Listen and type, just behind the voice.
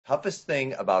toughest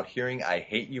thing about hearing "I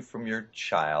hate you" from your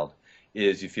child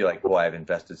is you feel like, boy, I've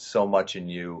invested so much in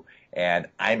you, and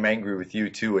I'm angry with you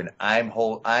too, and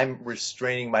I'm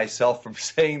restraining myself from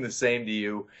saying the same to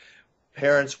you.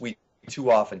 Parents, we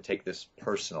too often take this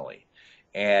personally.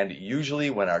 And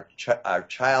usually when our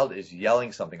child is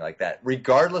yelling something like that,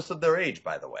 regardless of their age,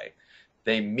 by the way,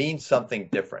 they mean something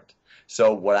different.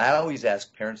 So what I always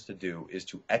ask parents to do is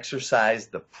to exercise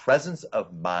the presence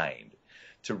of mind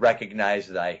to recognize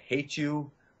that "I hate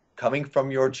you" coming from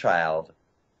your child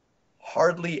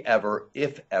hardly ever,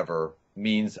 if ever,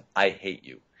 means "I hate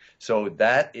you." So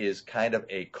that is kind of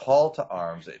a call to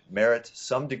arms. It merits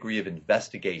some degree of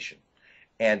investigation.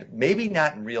 And maybe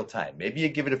not in real time. Maybe you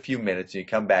give it a few minutes and you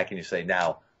come back and you say,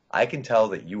 "Now, I can tell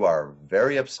that you are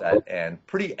very upset and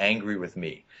pretty angry with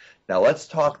me. Now, let's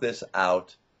talk this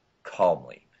out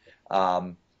calmly."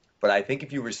 But I think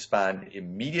if you respond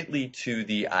immediately to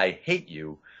the "I hate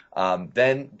you,"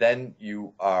 then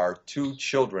you are two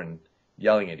children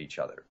yelling at each other.